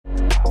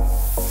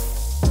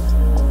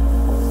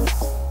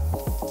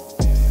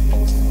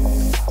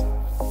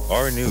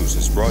Our News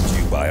is brought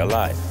to you by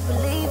Alive.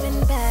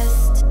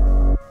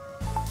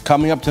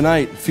 Coming up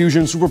tonight,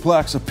 Fusion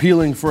Superplex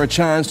appealing for a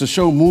chance to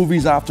show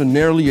movies after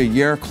nearly a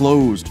year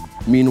closed.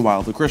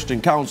 Meanwhile, the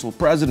Christian Council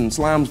president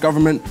slams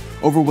government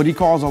over what he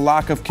calls a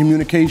lack of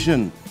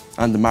communication.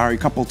 And the married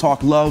couple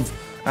talk love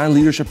and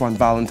leadership on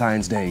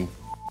Valentine's Day.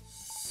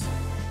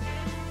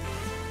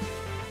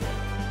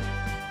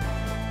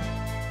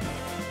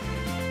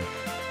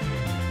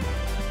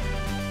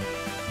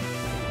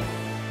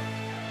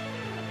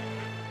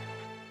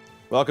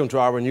 Welcome to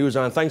Our News,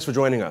 and thanks for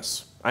joining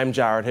us. I'm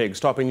Jared Higgs.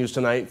 Topping news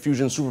tonight,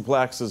 Fusion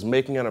Superplex is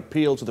making an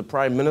appeal to the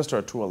Prime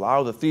Minister to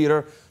allow the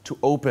theatre to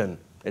open.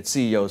 Its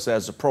CEO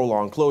says the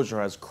prolonged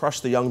closure has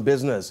crushed the young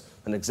business,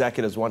 and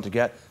executives want to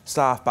get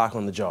staff back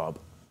on the job.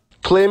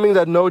 Claiming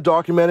that no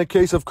documented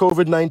case of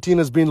COVID-19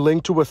 has been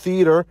linked to a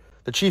theatre,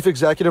 the chief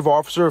executive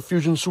officer of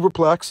Fusion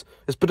Superplex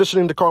is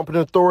petitioning the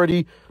competent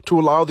authority to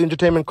allow the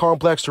entertainment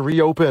complex to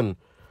reopen.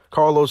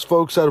 Carlos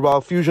Folk said while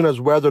Fusion has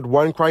weathered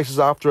one crisis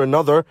after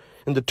another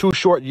in the 2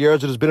 short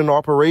years it has been in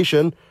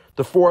operation,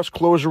 the forced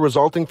closure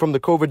resulting from the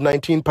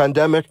COVID-19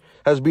 pandemic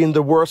has been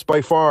the worst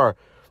by far.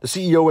 The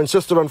CEO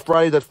insisted on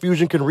Friday that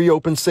Fusion can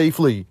reopen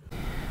safely.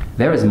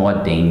 There is more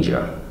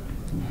danger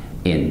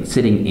in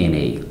sitting in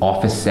an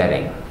office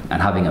setting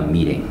and having a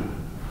meeting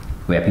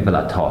where people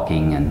are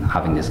talking and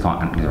having this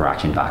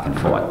interaction back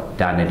and forth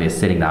than it is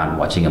sitting down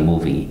watching a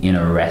movie in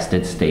a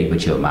rested state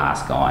with your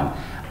mask on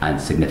and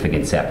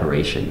significant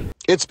separation.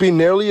 It's been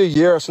nearly a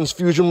year since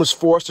Fusion was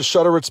forced to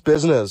shutter its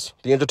business.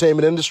 The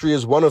entertainment industry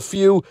is one of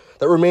few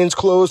that remains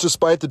closed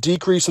despite the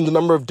decrease in the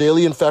number of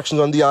daily infections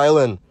on the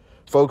island.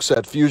 Folks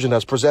said Fusion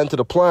has presented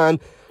a plan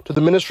to the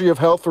Ministry of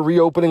Health for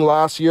reopening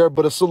last year,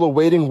 but is still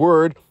awaiting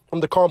word from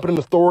the competent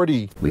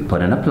authority. We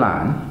put in a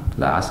plan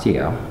last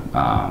year,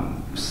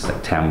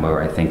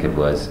 September I think it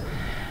was.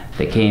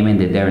 They came in,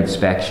 did their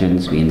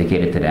inspections. We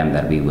indicated to them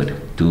that we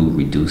would do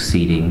reduced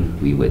seating.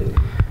 We would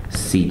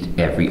seat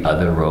every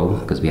other row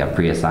because we have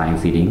pre-assigned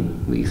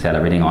seating. We sell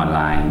everything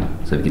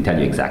online, so we can tell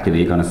you exactly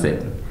where you're going to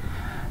sit.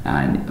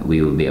 And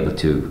we will be able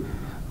to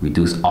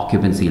reduce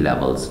occupancy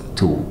levels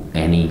to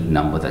any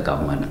number the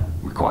government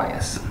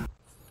requires.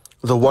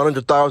 The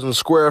 100,000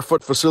 square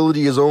foot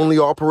facility is only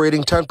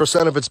operating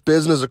 10% of its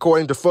business,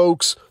 according to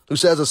Folks, who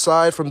says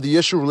aside from the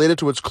issue related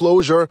to its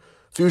closure,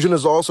 Fusion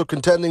is also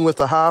contending with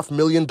a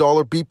 $500,000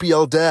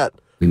 BPL debt.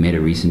 We made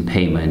a recent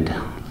payment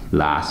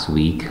last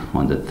week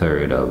on the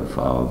 3rd of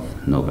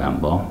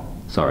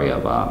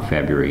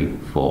February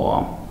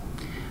for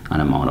an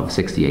amount of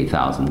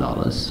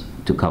 $68,000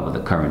 to cover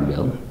the current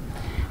bill.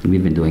 And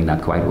we've been doing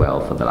that quite well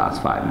for the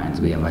last 5 months.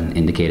 We haven't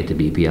indicated to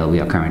BPL we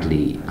are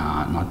currently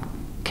not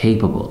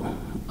capable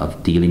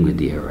of dealing with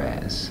the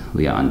arrears.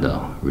 We are under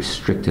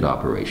restricted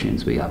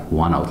operations. We have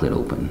one outlet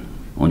open.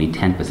 Only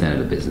 10% of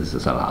the business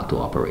is allowed to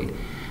operate.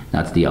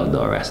 That's the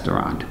outdoor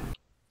restaurant.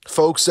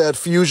 Folks said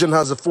Fusion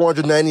has a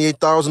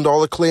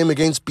 $498,000 claim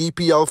against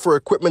BPL for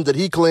equipment that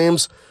he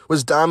claims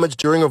was damaged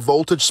during a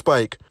voltage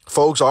spike.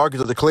 Folks argued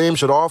that the claim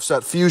should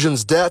offset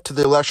Fusion's debt to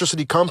the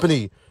electricity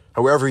company.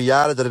 However, he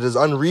added that it is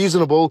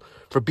unreasonable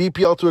for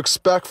BPL to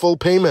expect full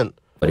payment.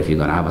 But if you're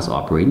going to have us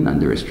operating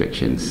under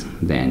restrictions,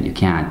 then you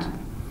can't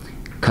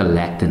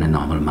collect in a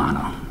normal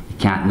manner. You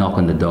can't knock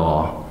on the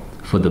door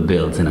for the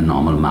bills in a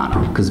normal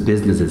manner because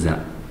business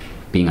isn't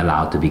being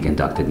allowed to be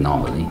conducted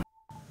normally.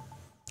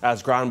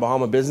 As Grand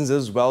Bahama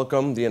businesses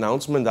welcome the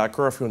announcement that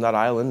curfew on that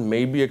island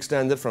may be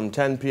extended from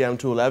 10 p.m.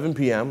 to 11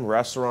 p.m.,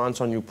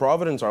 restaurants on New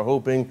Providence are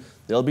hoping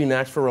they'll be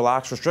next for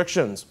relaxed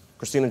restrictions.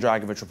 Christina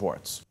Dragovich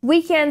reports.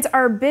 Weekends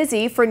are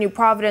busy for New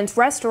Providence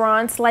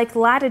restaurants like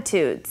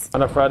Latitudes.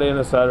 On a Friday and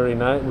a Saturday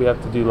night, we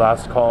have to do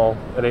last call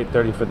at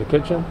 8:30 for the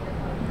kitchen.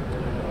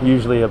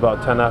 Usually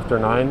about 10 after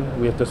 9,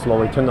 we have to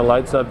slowly turn the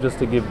lights up just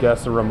to give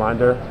guests a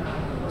reminder.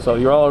 So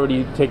you're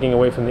already taking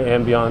away from the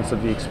ambiance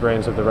of the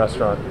experience of the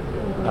restaurant.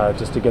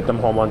 Just to get them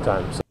home on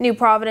time. New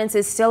Providence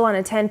is still on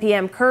a 10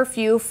 p.m.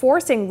 curfew,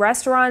 forcing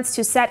restaurants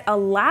to set a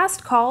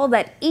last call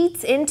that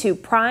eats into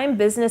prime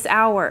business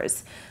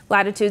hours.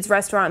 Latitude's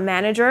restaurant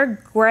manager,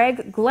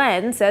 Greg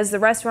Glenn, says the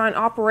restaurant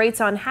operates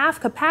on half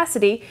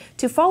capacity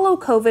to follow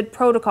COVID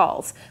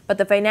protocols. But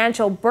the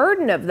financial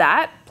burden of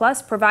that,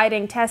 plus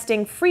providing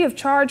testing free of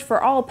charge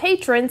for all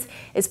patrons,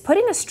 is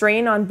putting a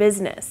strain on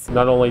business.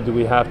 Not only do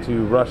we have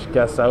to rush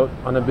guests out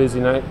on a busy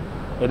night,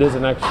 it is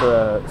an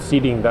extra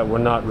seating that we're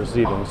not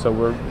receiving, so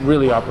we're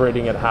really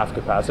operating at half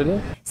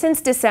capacity. Since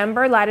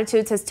December,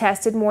 Latitudes has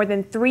tested more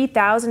than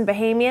 3,000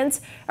 Bahamians,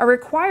 a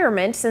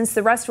requirement since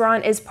the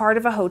restaurant is part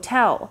of a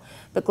hotel.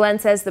 But Glenn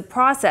says the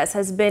process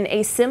has been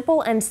a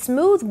simple and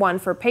smooth one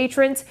for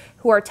patrons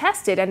who are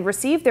tested and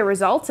receive their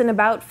results in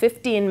about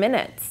 15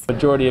 minutes.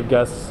 Majority of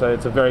guests,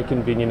 it's a very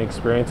convenient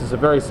experience. It's a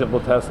very simple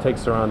test,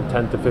 takes around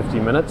 10 to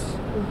 15 minutes.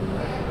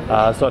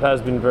 So it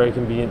has been very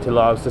convenient to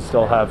allow us to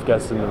still have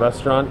guests in the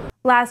restaurant.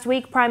 Last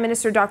week, Prime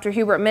Minister Dr.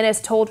 Hubert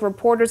Minnis told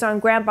reporters on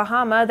Grand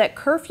Bahama that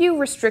curfew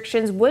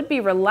restrictions would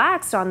be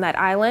relaxed on that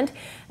island,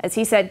 as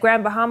he said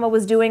Grand Bahama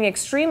was doing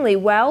extremely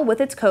well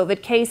with its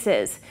COVID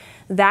cases.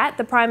 That,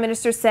 the Prime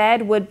Minister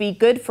said, would be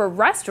good for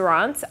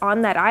restaurants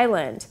on that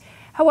island.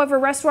 However,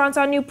 restaurants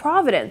on New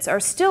Providence are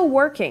still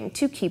working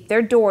to keep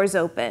their doors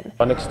open.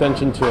 An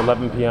extension to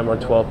 11 p.m.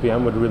 or 12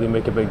 p.m. would really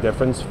make a big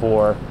difference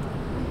for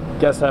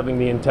guests having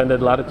the intended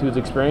Latitudes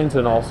experience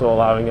and also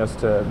allowing us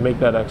to make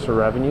that extra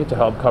revenue to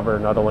help cover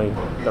not only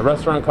the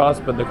restaurant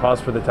costs, but the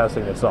cost for the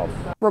testing itself.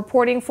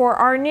 Reporting for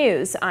our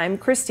news, I'm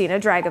Christina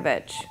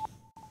Dragovich.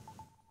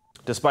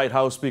 Despite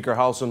House Speaker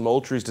Halson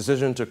Moultrie's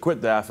decision to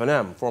quit the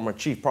FNM, former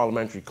Chief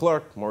Parliamentary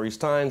Clerk Maurice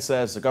Tynes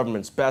says the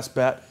government's best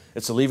bet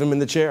is to leave him in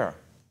the chair.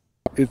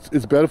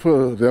 It's better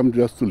for them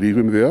just to leave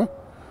him there.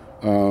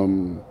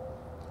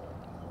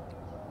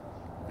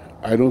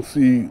 I don't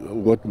see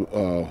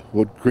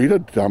what greater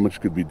damage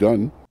could be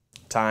done.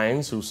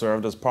 Tynes, who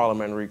served as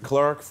parliamentary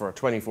clerk for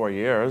 24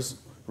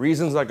 years,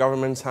 reasons that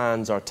government's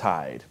hands are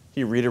tied.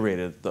 He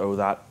reiterated, though,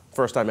 that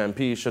first-time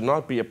MPs should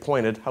not be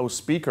appointed House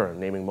Speaker,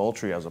 naming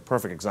Moultrie as a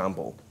perfect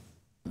example.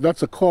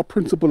 That's a core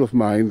principle of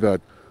mine,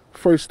 that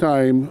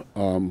first-time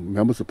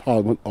members of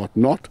Parliament ought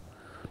not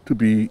to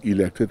be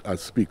elected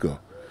as Speaker.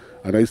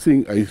 And I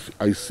think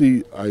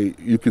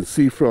you can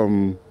see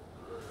from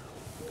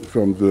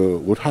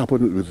what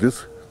happened with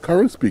this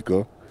current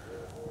Speaker,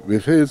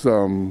 with his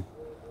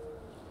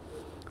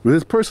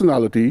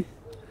personality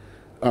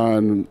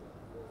and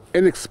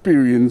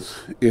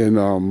inexperience in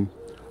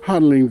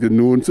handling the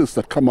nuances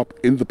that come up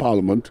in the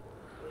Parliament,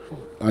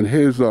 and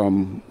his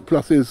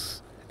plus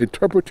his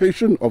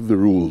interpretation of the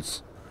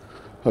rules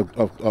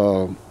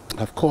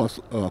have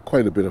caused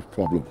quite a bit of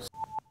problems.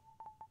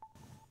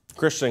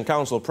 Christian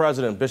Council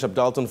President Bishop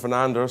Delton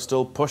Fernandez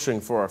still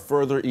pushing for a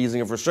further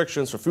easing of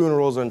restrictions for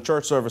funerals and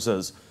church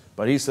services,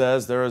 but he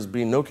says there has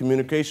been no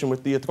communication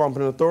with the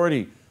competent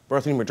authority.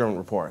 Berthany McDermott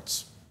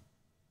reports.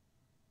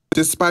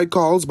 Despite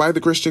calls by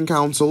the Christian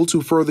Council to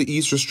further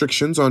ease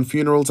restrictions on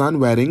funerals and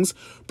weddings,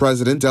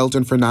 President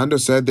Delton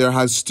Fernandez said there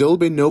has still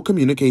been no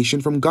communication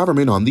from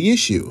government on the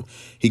issue.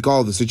 He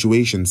called the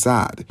situation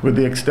sad. With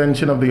the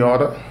extension of the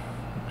order,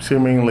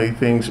 seemingly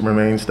things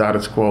remain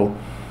status quo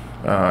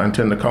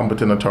until the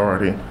competent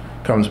authority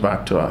comes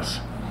back to us,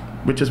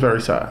 which is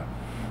very sad.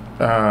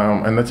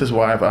 And this is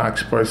why I've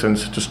asked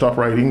persons to stop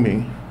writing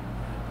me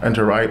and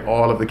to write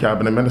all of the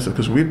cabinet ministers,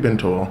 because we've been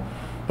told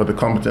by the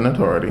competent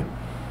authority,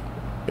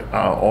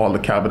 all the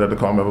cabinet of the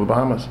Commonwealth of the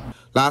Bahamas.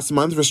 Last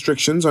month,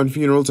 restrictions on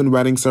funerals and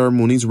wedding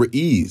ceremonies were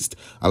eased,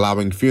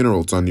 allowing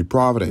funerals on New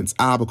Providence,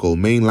 Abaco,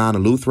 Mainland,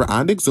 Eleuthera,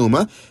 and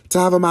Exuma to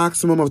have a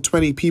maximum of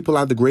 20 people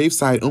at the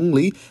graveside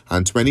only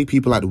and 20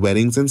 people at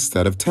weddings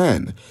instead of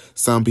 10.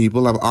 Some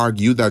people have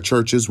argued that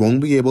churches won't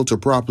be able to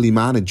properly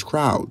manage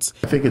crowds.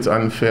 I think it's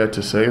unfair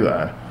to say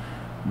that,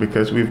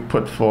 because we've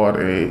put forward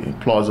a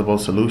plausible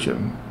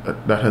solution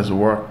that has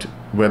worked,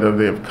 whether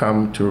they've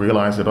come to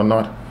realize it or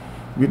not.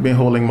 We've been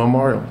holding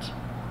memorials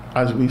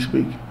as we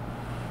speak,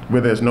 where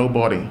there's no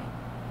body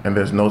and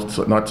there's not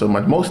so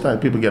much. Most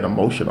times people get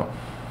emotional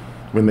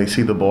when they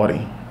see the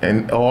body,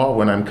 or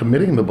when I'm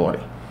committing the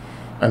body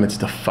and it's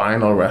the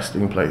final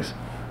resting place.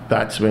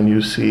 That's when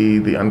you see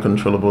the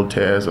uncontrollable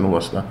tears and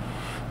what's not.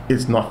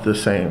 It's not the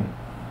same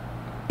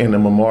in a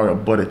memorial,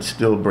 but it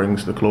still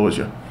brings the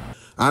closure.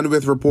 And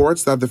with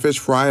reports that the fish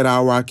fry at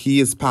Awa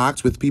Key is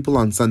packed with people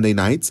on Sunday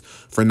nights,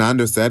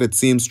 Fernandez said it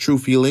seems true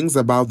feelings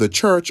about the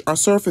church are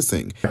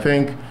surfacing. I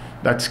think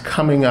that's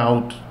coming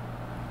out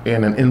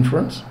in an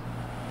inference,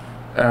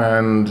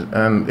 and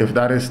if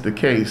that is the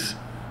case,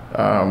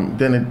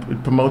 then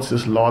it promotes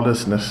this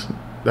lawlessness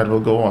that will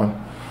go on.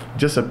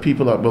 Just that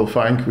people will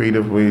find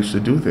creative ways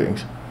to do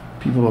things.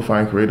 People will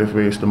find creative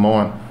ways to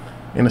mourn.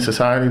 In a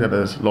society that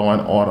is law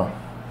and order,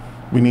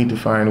 we need to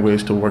find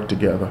ways to work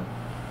together,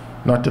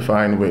 not to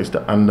find ways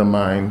to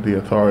undermine the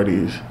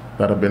authorities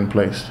that have been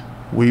placed.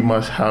 We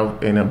must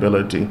have an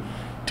ability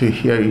to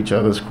hear each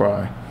other's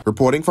cry.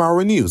 Reporting for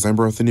Our News, I'm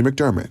Berthany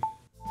McDermott.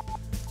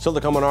 Still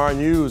to come on our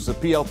news, the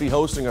PLP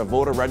hosting a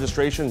voter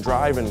registration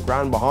drive in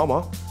Grand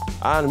Bahama,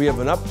 and we have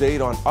an update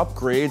on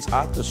upgrades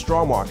at the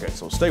straw market,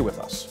 so stay with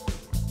us.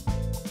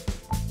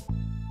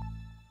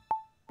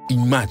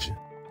 Imagine,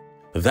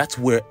 that's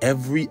where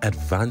every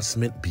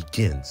advancement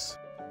begins,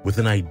 with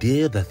an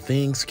idea that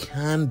things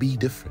can be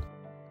different,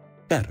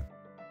 better.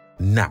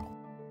 Now,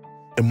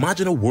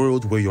 imagine a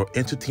world where your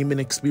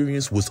entertainment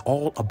experience was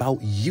all about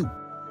you,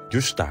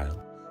 your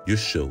style, your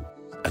show,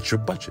 at your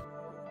budget.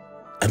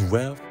 At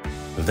Rev,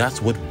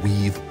 that's what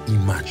we've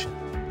imagined.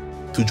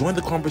 To join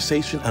the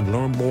conversation and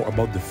learn more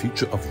about the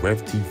future of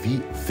Rev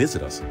TV,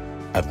 visit us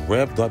at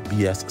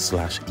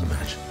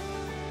rev.bs/imagine.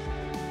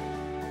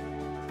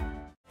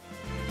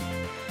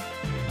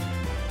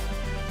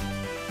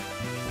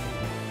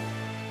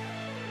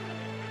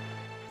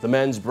 The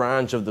men's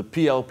branch of the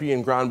PLP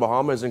in Grand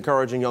Bahama is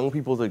encouraging young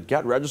people to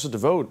get registered to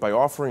vote by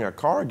offering a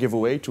car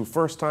giveaway to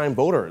first-time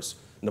voters.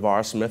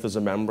 Navarre Smith is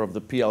a member of the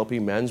PLP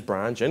men's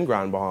branch in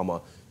Grand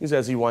Bahama. He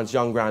says he wants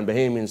young Grand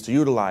Bahamians to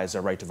utilize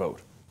their right to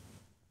vote.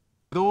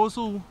 Those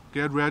who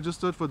get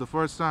registered for the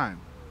first time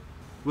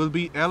will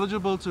be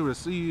eligible to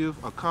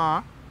receive a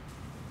car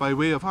by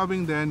way of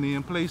having their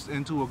name placed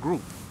into a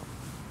group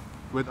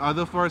with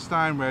other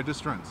first-time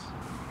registrants.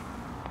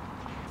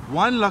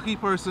 One lucky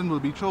person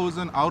will be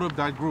chosen out of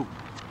that group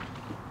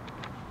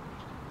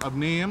of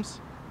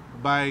names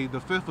by the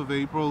 5th of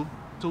April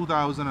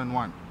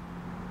 2001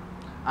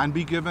 and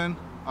be given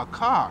a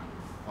car,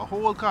 a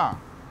whole car,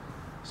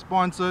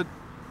 sponsored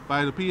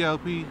by the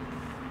PLP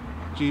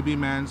GB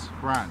Men's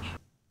branch.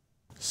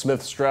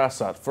 Smith stressed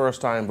that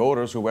first-time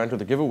voters who enter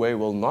the giveaway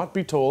will not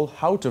be told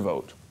how to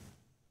vote.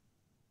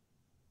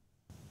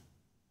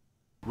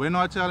 We're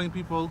not telling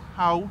people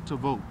how to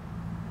vote.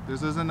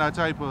 This isn't that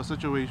type of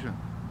situation.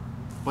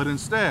 But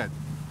instead,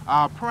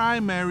 our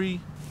primary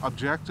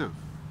objective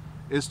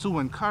is to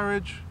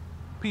encourage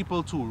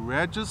people to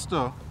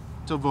register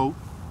to vote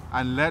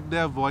and let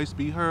their voice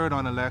be heard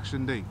on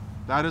election day.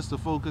 That is the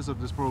focus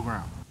of this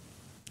program.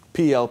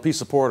 PLP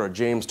supporter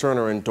James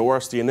Turner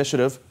endorsed the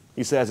initiative.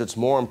 He says it's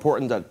more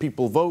important that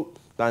people vote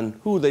than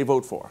who they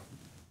vote for.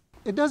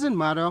 It doesn't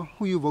matter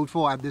who you vote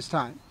for at this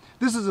time.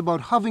 This is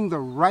about having the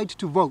right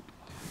to vote.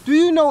 Do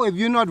you know if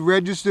you're not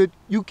registered,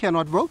 you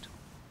cannot vote?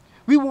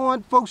 We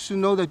want folks to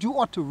know that you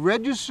ought to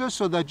register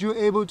so that you're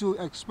able to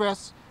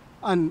express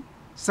and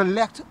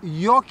select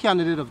your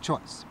candidate of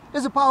choice.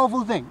 It's a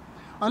powerful thing.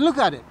 And look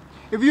at it.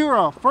 If you're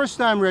a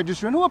first-time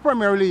registrant, who are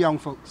primarily young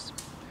folks,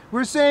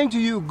 we're saying to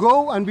you,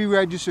 go and be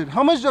registered.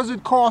 How much does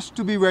it cost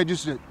to be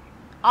registered?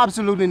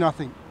 Absolutely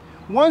nothing.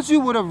 Once you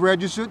would have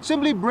registered,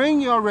 simply bring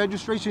your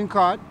registration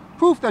card,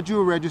 proof that you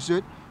were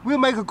registered. We'll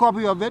make a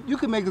copy of it. You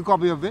can make a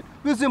copy of it.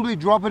 We'll simply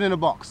drop it in a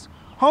box.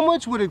 How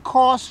much would it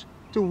cost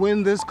to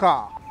win this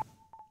car?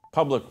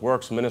 Public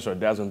Works Minister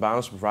Desmond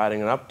Bannister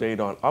providing an update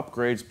on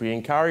upgrades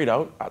being carried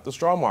out at the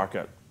straw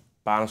market.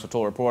 Bannister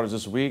told reporters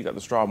this week that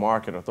the Straw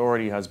Market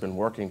Authority has been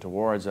working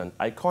towards an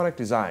iconic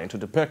design to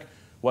depict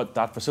what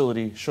that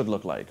facility should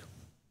look like.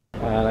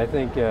 And I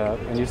think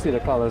when you see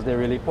the colors, they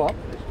really pop.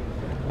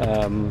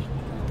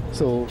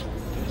 So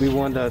we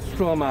want the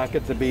straw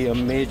market to be a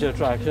major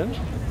attraction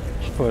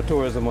for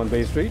tourism on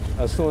Bay Street.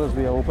 As soon as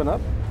we open up,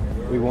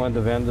 we want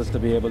the vendors to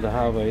be able to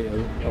have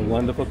a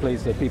wonderful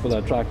place that people are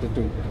attracted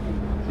to.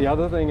 The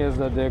other thing is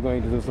that they're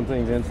going to do some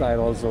things inside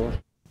also.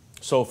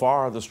 So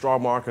far, the straw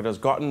market has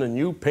gotten a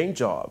new paint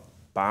job.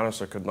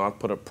 Bannister could not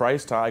put a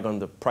price tag on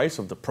the price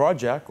of the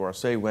project or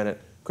say when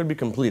it could be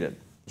completed.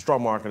 The straw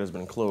market has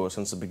been closed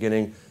since the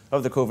beginning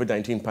of the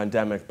COVID-19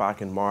 pandemic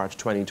back in March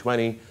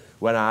 2020.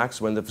 When asked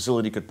when the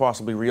facility could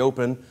possibly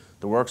reopen,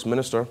 the Works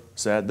Minister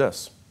said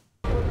this.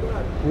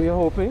 We are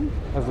hoping,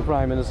 as the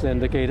Prime Minister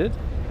indicated,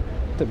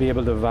 to be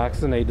able to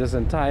vaccinate this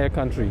entire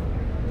country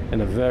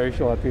in a very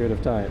short period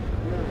of time.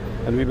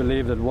 And we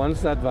believe that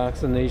once that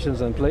vaccination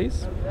is in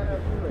place,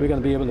 we're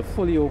going to be able to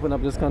fully open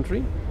up this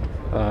country.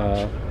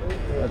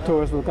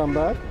 Tourists will come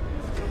back.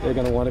 They're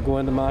going to want to go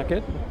in the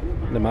market.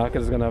 The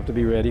market is going to have to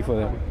be ready for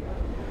them.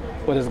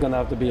 But it's going to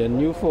have to be a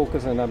new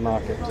focus in that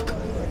market.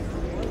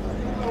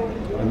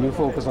 A new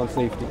focus on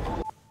safety.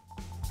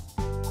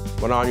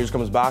 When our news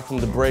comes back from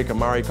the break, a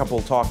married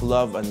couple talk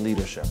love and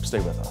leadership. Stay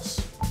with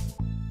us.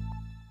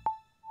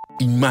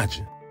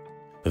 Imagine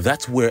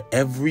that's where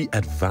every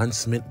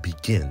advancement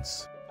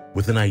begins,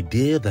 with an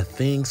idea that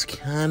things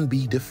can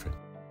be different,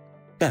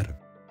 better,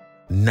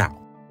 now.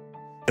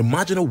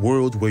 Imagine a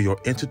world where your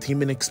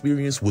entertainment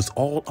experience was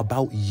all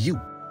about you,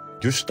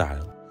 your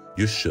style,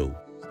 your show,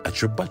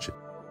 at your budget.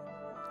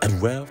 At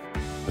Rev,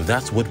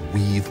 that's what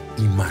we've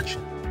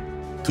imagined.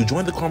 To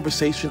join the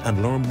conversation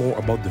and learn more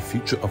about the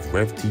future of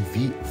Rev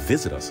TV,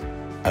 visit us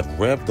at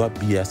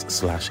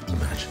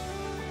rev.bs/imagine.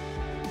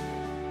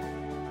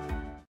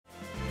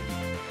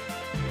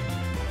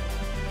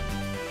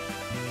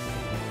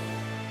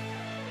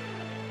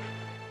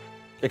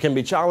 It can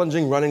be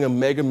challenging running a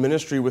mega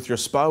ministry with your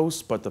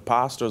spouse, but the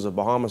pastors of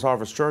Bahamas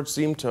Harvest Church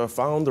seem to have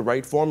found the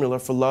right formula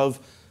for love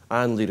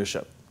and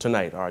leadership.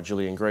 Tonight, our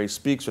Jillian Gray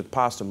speaks with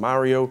Pastor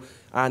Mario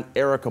and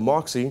Erica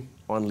Moxie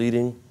on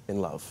leading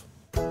in love.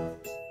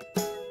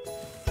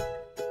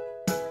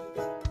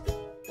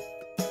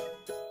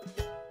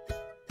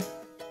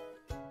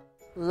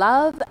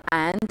 Love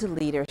and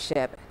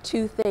leadership,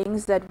 two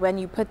things that when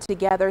you put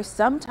together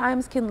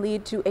sometimes can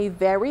lead to a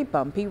very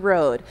bumpy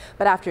road.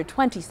 But after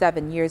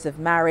 27 years of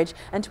marriage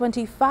and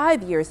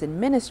 25 years in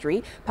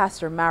ministry,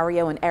 Pastor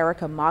Mario and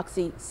Erica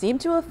Moxie seem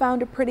to have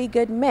found a pretty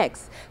good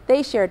mix.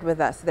 They shared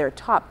with us their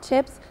top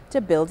tips to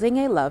building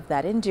a love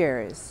that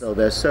endures. So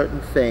there's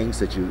certain things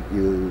that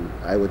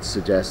I would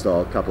suggest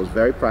all couples,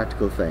 very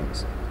practical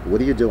things. What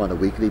do you do on a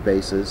weekly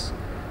basis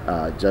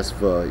just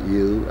for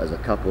you as a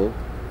couple?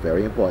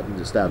 Very important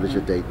to establish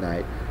a date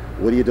night.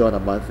 What do you do on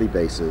a monthly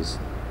basis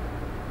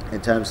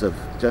in terms of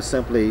just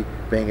simply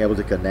being able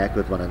to connect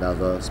with one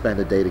another, spend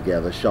a day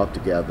together, shop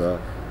together,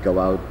 go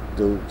out,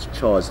 do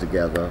chores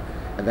together,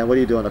 and then what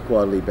do you do on a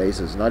quarterly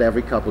basis? Not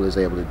every couple is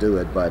able to do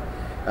it, but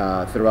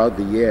throughout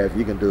the year, if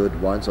you can do it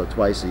once or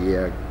twice a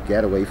year,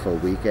 get away for a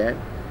weekend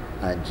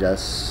and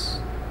just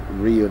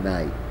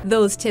reunite.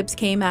 Those tips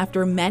came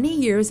after many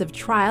years of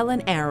trial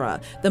and error.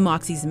 The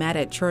Moxies met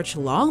at church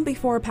long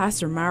before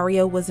Pastor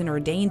Mario was an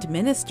ordained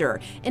minister.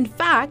 In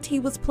fact, he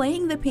was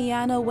playing the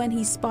piano when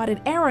he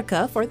spotted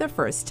Erica for the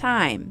first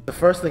time. The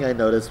first thing I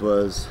noticed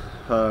was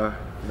her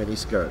mini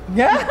skirt.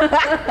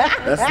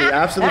 That's the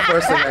absolute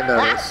first thing I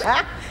noticed.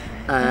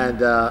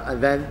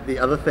 And then the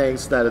other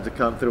things started to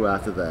come through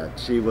after that.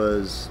 She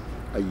was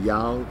a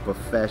young,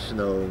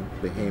 professional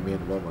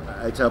Bahamian woman.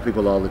 I tell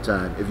people all the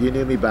time, if you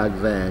knew me back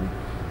then,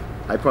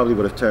 I probably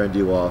would have turned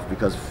you off,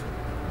 because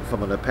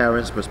from an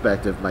appearance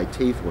perspective, my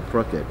teeth were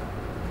crooked.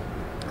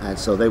 And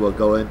so they were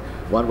going,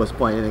 one was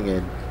pointing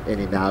in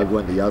Inagua,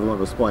 and the other one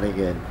was pointing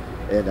in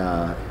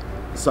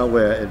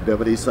somewhere in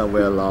Bimini,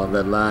 somewhere along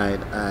that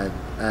line.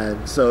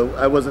 And so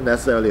I wasn't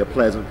necessarily a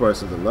pleasant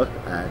person to look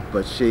at,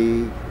 but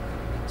she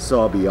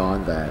saw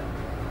beyond that.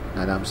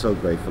 And I'm so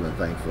grateful and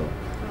thankful.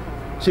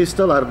 She's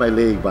still out of my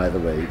league, by the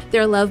way.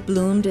 Their love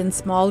bloomed in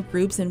small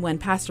groups, and when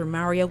Pastor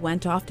Mario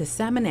went off to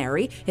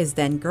seminary, his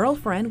then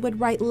girlfriend would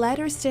write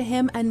letters to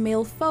him and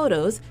mail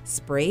photos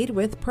sprayed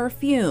with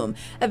perfume.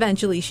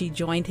 Eventually, she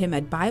joined him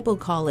at Bible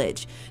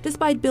college.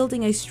 Despite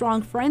building a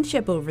strong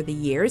friendship over the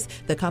years,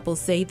 the couple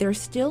say they're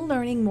still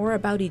learning more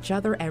about each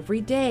other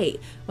every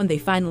day. When they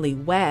finally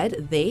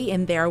wed, they,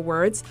 in their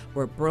words,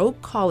 were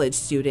broke college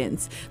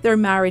students. Their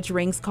marriage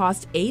rings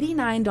cost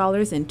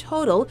 $89 in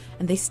total,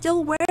 and they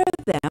still wear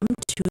them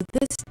to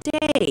this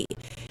day.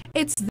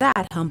 It's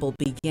that humble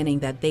beginning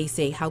that they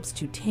say helps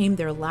to tame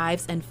their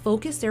lives and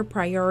focus their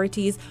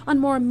priorities on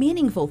more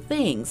meaningful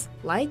things,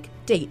 like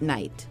date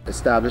night.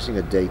 Establishing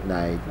a date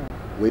night,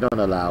 we don't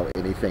allow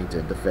anything to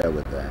interfere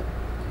with that.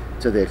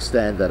 To the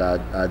extent that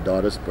our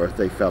daughter's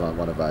birthday fell on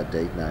one of our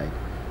date night,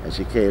 and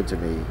she came to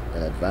me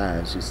in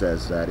advance. She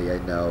says, "Daddy, I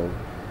know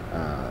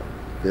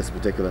this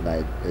particular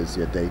night is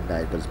your date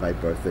night, but it's my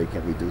birthday.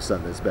 Can we do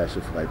something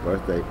special for my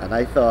birthday?" And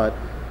I thought,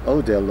 oh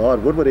dear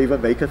Lord, what would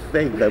even make her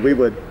think that we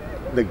would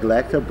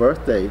neglect her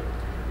birthday?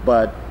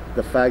 But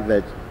the fact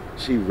that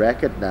she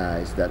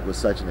recognized that was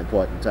such an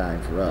important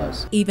time for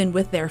us. Even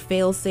with their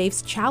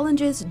fail-safes,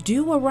 challenges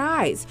do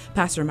arise.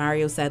 Pastor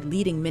Mario said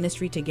leading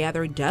ministry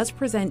together does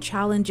present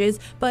challenges,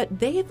 but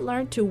they've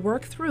learned to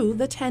work through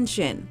the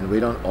tension. And we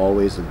don't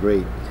always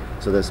agree,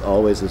 so there's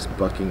always this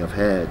bucking of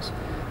heads.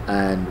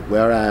 And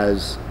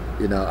whereas,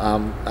 you know,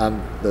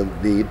 I'm the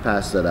lead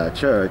pastor at our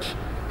church,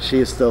 she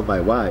is still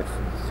my wife.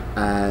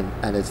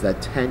 And it's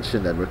that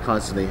tension that we're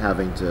constantly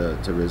having to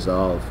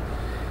resolve.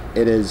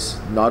 It is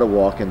not a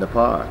walk in the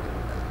park,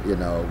 you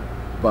know,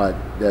 but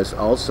there's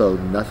also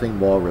nothing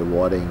more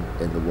rewarding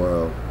in the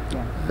world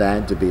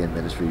than to be in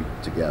ministry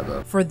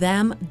together. For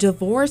them,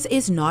 divorce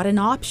is not an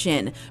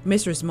option.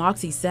 Mrs.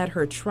 Moxie said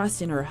her trust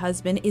in her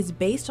husband is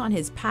based on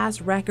his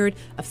past record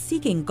of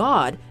seeking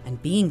God and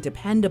being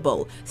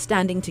dependable.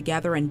 Standing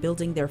together and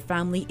building their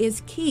family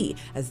is key,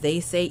 as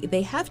they say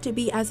they have to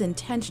be as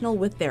intentional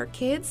with their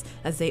kids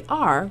as they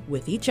are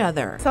with each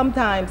other.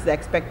 Sometimes the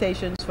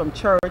expectations from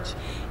church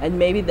and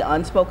maybe the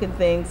unspoken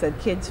things that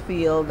kids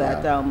feel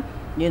that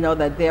you know,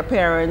 that their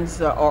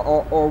parents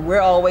or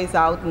we're always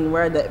out and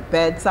we're the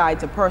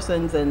bedsides of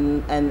persons,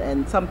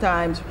 and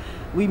sometimes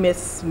we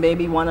miss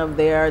maybe one of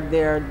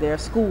their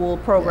school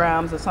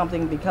programs or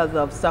something because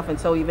of stuff, and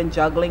so even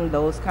juggling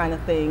those kind of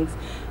things.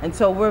 And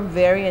so we're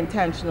very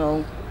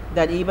intentional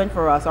that even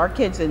for us, our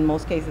kids in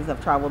most cases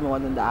have traveled more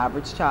than the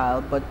average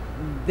child, but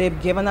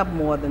they've given up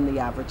more than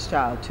the average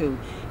child too.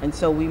 And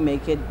so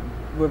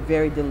we're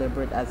very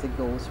deliberate as it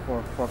goes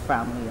for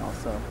family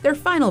also. Their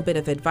final bit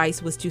of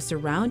advice was to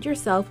surround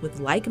yourself with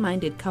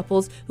like-minded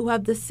couples who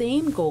have the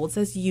same goals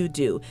as you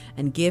do,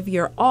 and give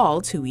your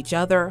all to each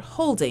other,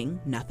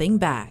 holding nothing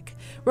back.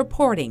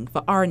 Reporting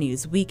for Our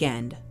News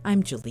Weekend,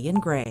 I'm Julian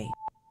Gray.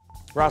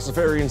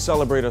 Rastafarians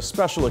celebrate a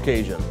special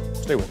occasion.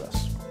 Stay with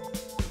us.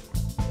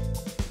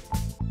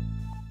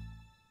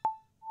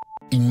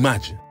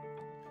 Imagine,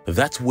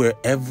 that's where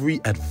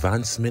every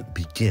advancement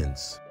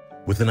begins.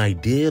 With an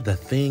idea that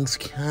things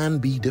can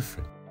be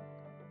different,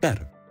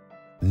 better,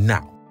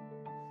 now.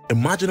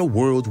 Imagine a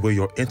world where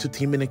your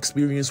entertainment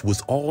experience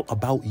was all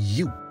about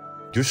you,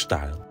 your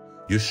style,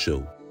 your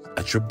show,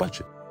 at your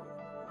budget.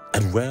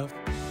 At Rev,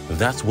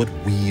 that's what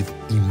we've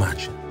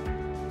imagined.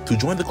 To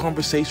join the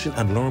conversation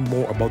and learn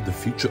more about the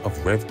future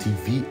of Rev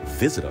TV,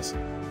 visit us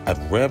at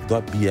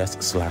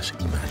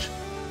rev.bs/imagine.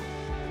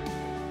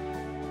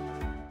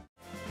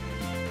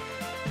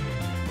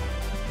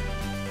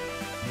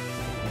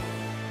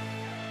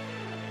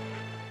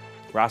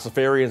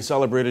 Rastafarians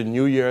celebrated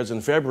New Year's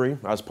in February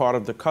as part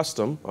of the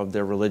custom of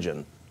their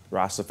religion.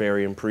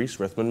 Rastafarian priest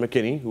Rithman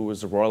McKinney, who is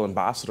the royal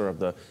ambassador of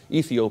the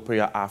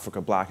Ethiopia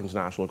Africa Black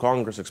International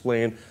Congress,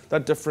 explained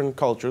that different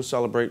cultures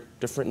celebrate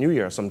different New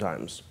Year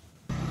sometimes.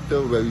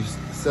 February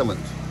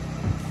 7th,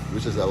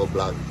 which is our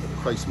Black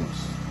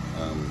Christmas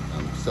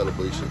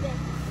celebration.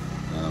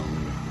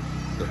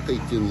 The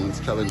 18 months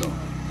calendar.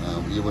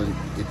 Even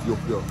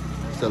Ethiopia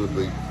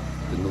celebrate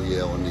the New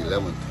Year on the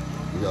 11th.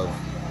 We have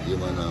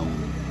even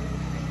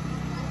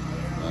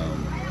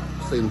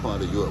certain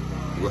part of Europe,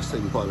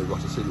 western part of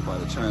Russia, certain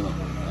part of China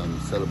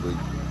celebrate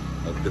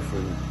of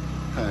different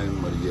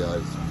time of the year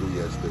as New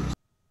Year's Day.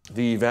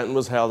 The event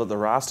was held at the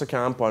Rasta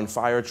Camp on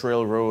Fire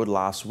Trail Road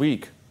last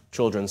week.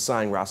 Children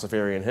sang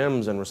Rastafarian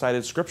hymns and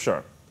recited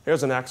scripture.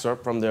 Here's an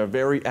excerpt from their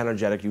very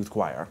energetic youth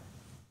choir.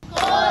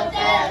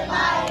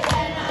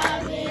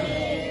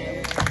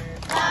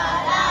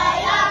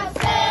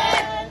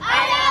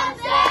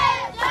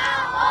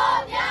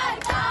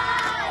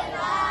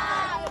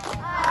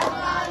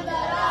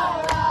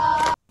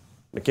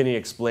 McKinney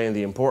explained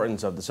the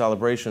importance of the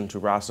celebration to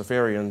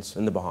Rastafarians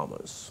in the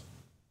Bahamas.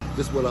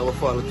 This is what our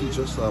father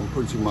teaches,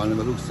 Prince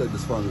Emmanuel, who set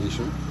this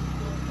foundation,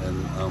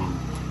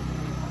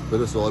 and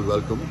let us all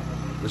welcome.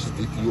 This is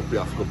the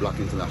Ethiopia Africa Black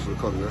International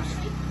Congress.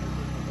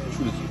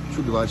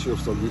 Through the virtue of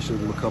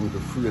salvation, we come to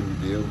free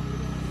and redeem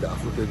the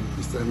African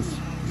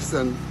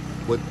descent,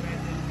 but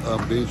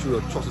being through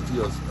the atrocity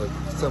of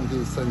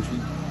 17th century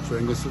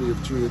triangle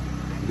slave trade.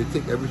 They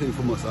take everything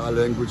from us, our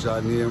language,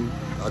 our name,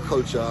 our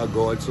culture, our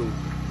God. So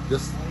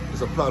this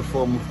is a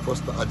platform for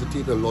us to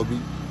agitate and lobby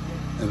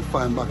and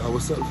find back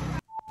ourselves.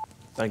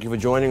 Thank you for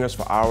joining us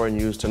for Our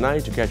News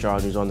Tonight. To catch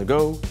our news on the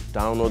go,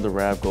 download the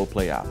Rev Go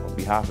Play app. On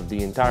behalf of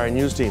the entire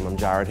news team, I'm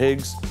Jared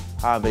Higgs.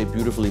 Have a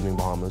beautiful evening,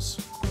 Bahamas.